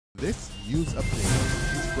This news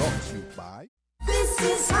update is brought to you by... This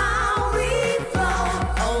is how we flow.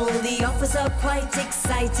 Oh, the offers are quite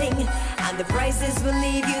exciting, and the prices will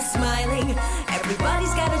leave you smiling.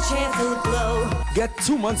 Everybody's got a cheerful glow. Get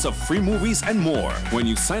 2 months of free movies and more when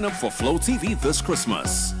you sign up for Flow TV this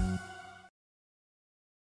Christmas.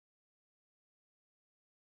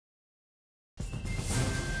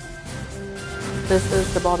 This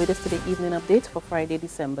is the Barbados Today evening update for Friday,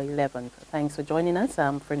 December 11th. Thanks for joining us.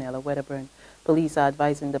 I'm Fernella Wedderburn. Police are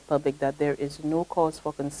advising the public that there is no cause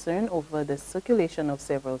for concern over the circulation of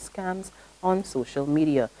several scams on social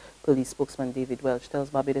media. Police spokesman David Welch tells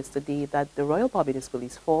Barbados Today that the Royal Barbados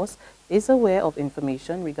Police Force is aware of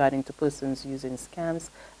information regarding to persons using scams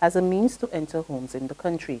as a means to enter homes in the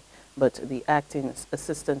country. But the acting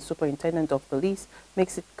Assistant Superintendent of Police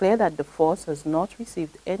makes it clear that the force has not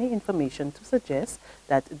received any information to suggest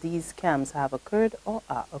that these scams have occurred or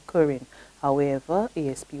are occurring. However,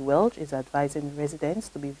 ASP Welch is advising residents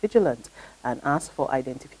to be vigilant and ask for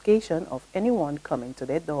identification of anyone coming to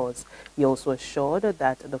their doors. He also assured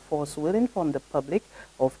that the force will inform the public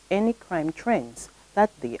of any crime trends that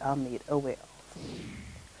they are made aware of.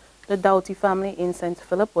 The Doughty family in St.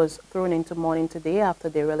 Philip was thrown into mourning today after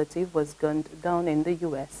their relative was gunned down in the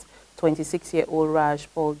U.S. 26-year-old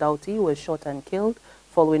Raj-Paul Doughty was shot and killed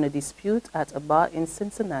following a dispute at a bar in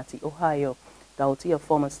Cincinnati, Ohio. Doughty, a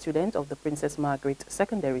former student of the Princess Margaret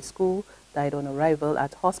Secondary School, died on arrival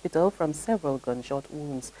at hospital from several gunshot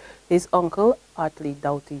wounds. His uncle, Artley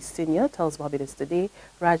Doughty Sr., tells Barbados Today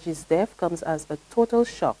Raj's death comes as a total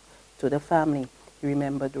shock to the family. He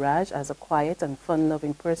remembered Raj as a quiet and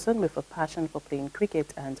fun-loving person with a passion for playing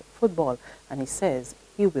cricket and football, and he says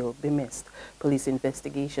he will be missed. Police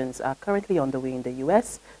investigations are currently underway in the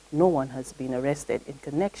U.S. No one has been arrested in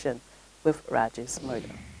connection with Raj's murder.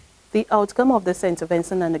 The outcome of the St.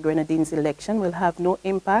 Vincent and the Grenadines election will have no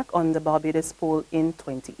impact on the Barbados poll in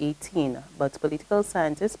 2018. But political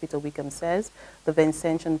scientist Peter Wickham says the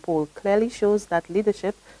Vincentian poll clearly shows that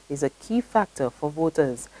leadership is a key factor for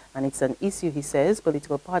voters. And it's an issue, he says,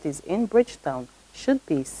 political parties in Bridgetown should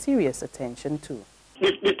pay serious attention to.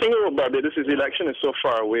 The thing about Barbados is the election is so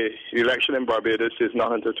far away. The election in Barbados is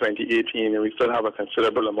not until 2018, and we still have a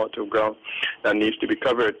considerable amount of ground that needs to be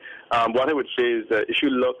covered. What I would say is that if you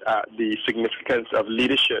look at the significance of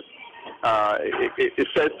leadership, it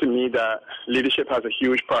says to me that leadership has a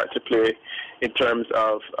huge part to play in terms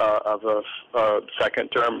of a second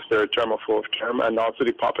term, third term, or fourth term, and also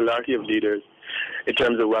the popularity of leaders in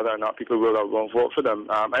terms of whether or not people will or won't vote for them.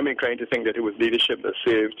 I'm inclined to think that it was leadership that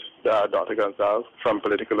saved Dr. Gonzalez from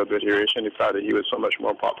political obliteration. The fact that he was so much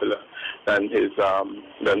more popular than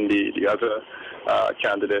the other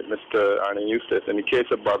candidate, Mr. Arne Eustace. In the case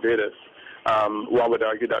of Barbados, one would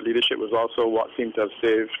argue that leadership was also what seemed to have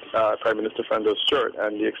saved Prime Minister Fendo Stewart,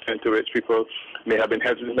 and the extent to which people may have been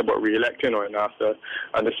hesitant about re-electing or after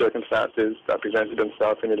under circumstances that presented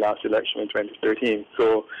themselves in the last election in 2013.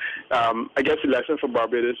 So I guess the lesson for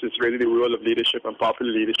Barbados is really the role of leadership and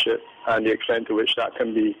popular leadership and the extent to which that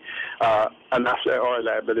can be an asset or a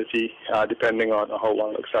liability depending on how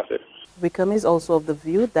one looks at it. Wickham is also of the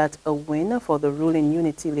view that a win for the ruling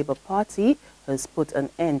Unity Labour Party has put an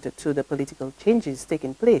end to the political changes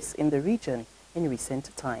taking place in the region in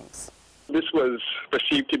recent times. This was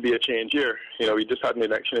perceived to be a change year. You know, we just had an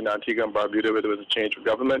election in Antigua and Barbuda where there was a change of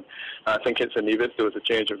government. I think in St. Nevis there was a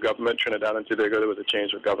change of government. Trinidad and Tobago there was a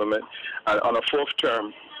change of government. And on a fourth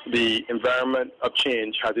term, the environment of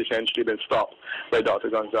change has essentially been stopped by Dr.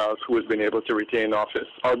 Gonzalez, who has been able to retain office,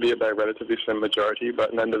 albeit by a relatively slim majority,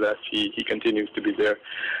 but nonetheless he continues to be there.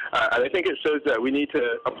 And I think it says that we need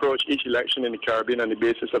to approach each election in the Caribbean on the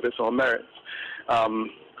basis of its own merits.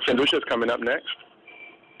 St. Lucia is coming up next.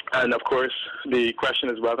 And of course, the question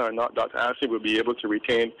is whether or not Dr. Ashley will be able to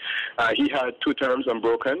retain. He had 2 terms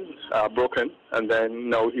broken, and then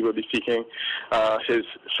now he will be seeking his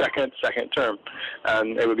second term.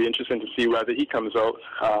 And it will be interesting to see whether he comes out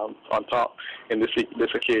on top in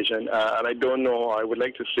this occasion. And I don't know. I would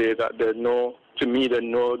like to say that there are no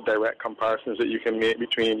direct comparisons that you can make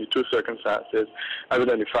between the 2 circumstances, other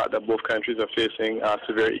than the fact that both countries are facing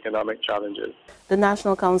severe economic challenges. The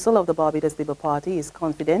National Council of the Barbados Labour Party is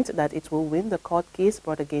confident that it will win the court case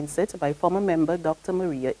brought against it by former member Dr.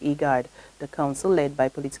 Maria Agard. The council, led by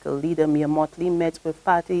political leader Mia Motley, met with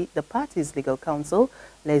the party's legal counsel,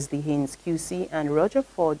 Leslie Haynes QC and Roger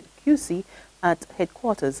Ford QC, at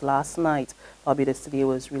headquarters last night. Barbados Today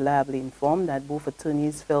was reliably informed that both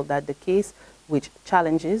attorneys felt that the case, which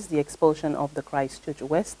challenges the expulsion of the Christchurch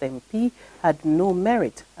West MP, had no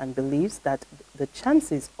merit and believes that the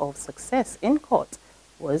chances of success in court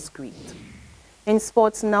was great. In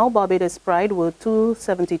sports now, Barbados Pride were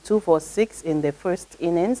 272 for 6 in their first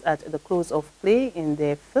innings at the close of play in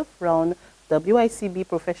their 5th round WICB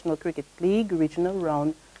Professional Cricket League Regional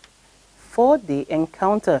Round 4-day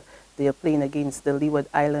encounter. They are playing against the Leeward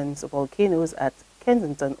Islands Volcanoes at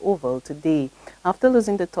Kensington Oval today. After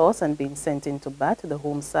losing the toss and being sent into bat, the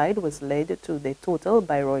home side was led to their total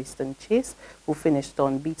by Royston Chase, who finished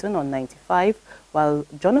unbeaten on 95, while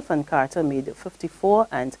Jonathan Carter made 54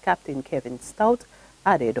 and Captain Kevin Stout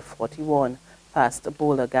added 41. Fast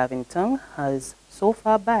bowler Gavin Tung has so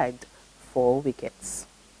far bagged 4 wickets.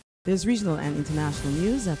 There's regional and international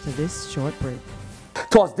news after this short break.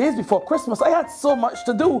 'Twas days before Christmas. I had so much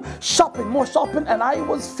to do. Shopping, more shopping, and I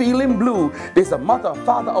was feeling blue. There's a mother,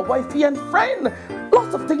 father, a wifey, and friend.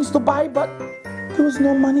 Lots of things to buy, but there was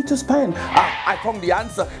no money to spend. I found the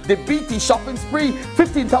answer. The BT shopping spree.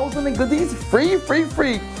 15,000 in goodies. Free, free,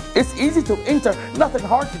 free. It's easy to enter, nothing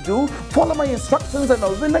hard to do. Follow my instructions and a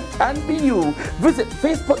winner can be you. Visit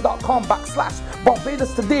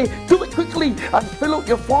facebook.com/Barbados today. Do it quickly and fill out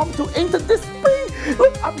your form to enter this spree.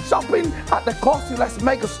 Look, I'm shopping at the Cost Less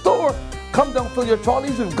Mega Store. Come down, fill your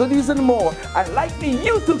trolleys with goodies and more. And like me,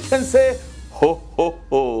 you too can say, ho, ho,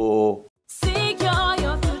 ho. Secure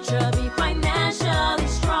your future, be financially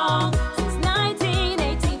strong. Since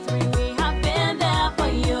 1983, we have been there for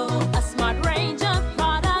you. A smart range of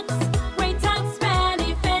products, great tax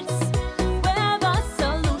benefits. We're the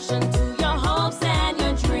solution to your hopes and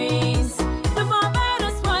your dreams. The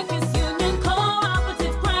Barbados Workers Union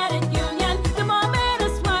Cooperative Credit Union. The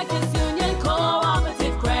Barbados Workers Union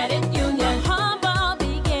Cooperative Credit Union. Humble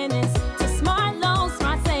beginnings to smart loans,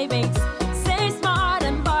 smart savings. Save smart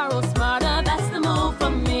and borrow smarter. That's the move for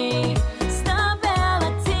me.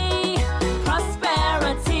 Stability,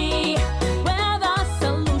 prosperity. We're the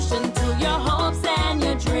solution to your hopes and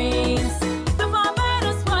your dreams. The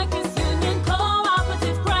Barbados Workers Union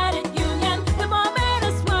Cooperative Credit Union. The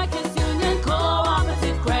Barbados Workers Union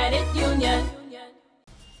Cooperative Credit Union.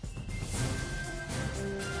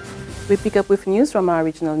 We pick up with news from our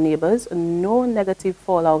regional neighbors. No negative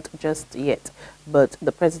fallout just yet, but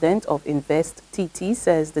the president of Invest TT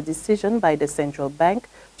says the decision by the central bank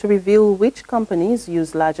to reveal which companies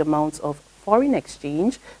use large amounts of foreign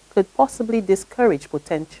exchange could possibly discourage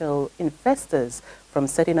potential investors from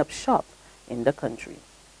setting up shop in the country.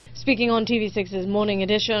 Speaking on TV6's Morning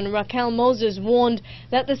Edition, Raquel Moses warned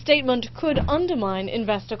that the statement could undermine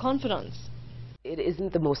investor confidence. It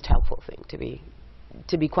isn't the most helpful thing,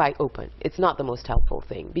 to be quite open. It's not the most helpful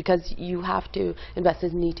thing, because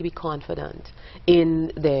investors need to be confident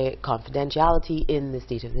in their confidentiality, in the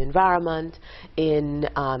state of the environment, in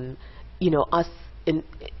us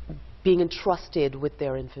being entrusted with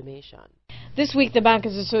their information. This week, the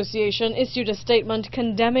Bankers Association issued a statement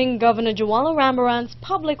condemning Governor Jawala Rambaran's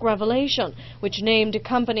public revelation, which named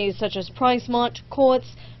companies such as PriceSmart,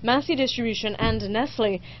 Courts, Massey Distribution and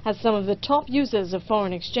Nestle as some of the top users of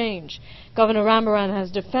foreign exchange. Governor Rambaran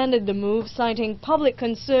has defended the move, citing public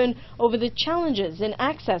concern over the challenges in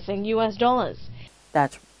accessing US dollars.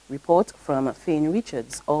 That report from Fane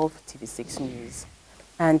Richards of TV6 News.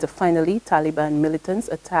 And finally, Taliban militants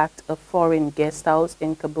attacked a foreign guest house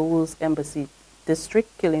in Kabul's embassy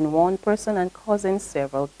district, killing 1 person and causing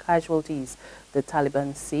several casualties. The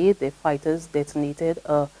Taliban say their fighters detonated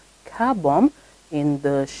a car bomb in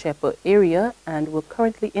the Shepherd area and were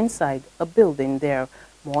currently inside a building there.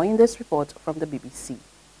 More in this report from the BBC.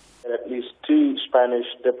 At least 2 Spanish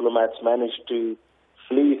diplomats managed to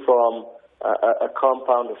flee from a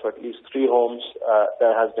compound of at least 3 homes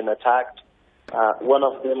that has been attacked. One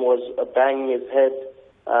of them was banging his head,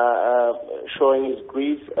 showing his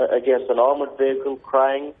grief against an armored vehicle,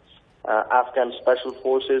 crying. Afghan Special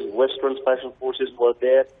Forces, Western Special Forces were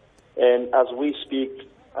there. And as we speak,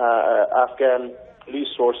 Afghan police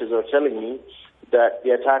sources are telling me that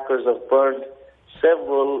the attackers have burned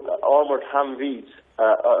several armored Humvees,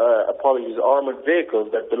 armored vehicles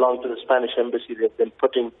that belong to the Spanish embassy. They've been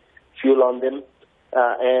putting fuel on them.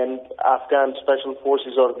 And Afghan Special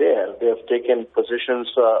Forces are there. They have taken positions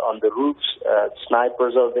on the roofs.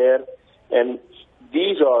 Snipers are there. And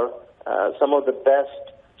these are some of the best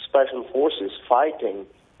special forces fighting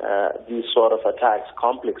these sort of attacks,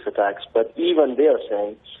 complex attacks. But even they are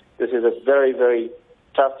saying this is a very, very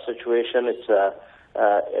tough situation. It's a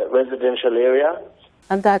residential area.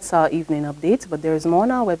 And that's our evening update, but there is more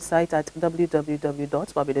on our website at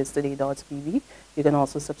www.barbadostoday.tv. You can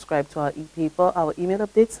also subscribe to our e-paper, our email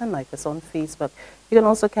updates, and like us on Facebook. You can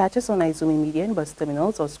also catch us on Izumi Media and bus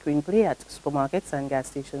terminals or screenplay at supermarkets and gas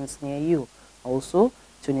stations near you. Also,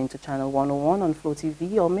 tune in to Channel 101 on Flow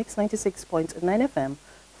TV or Mix 96.9 FM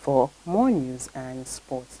for more news and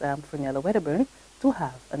sports. I'm Frenella Wedderburn. To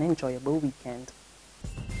have an enjoyable weekend.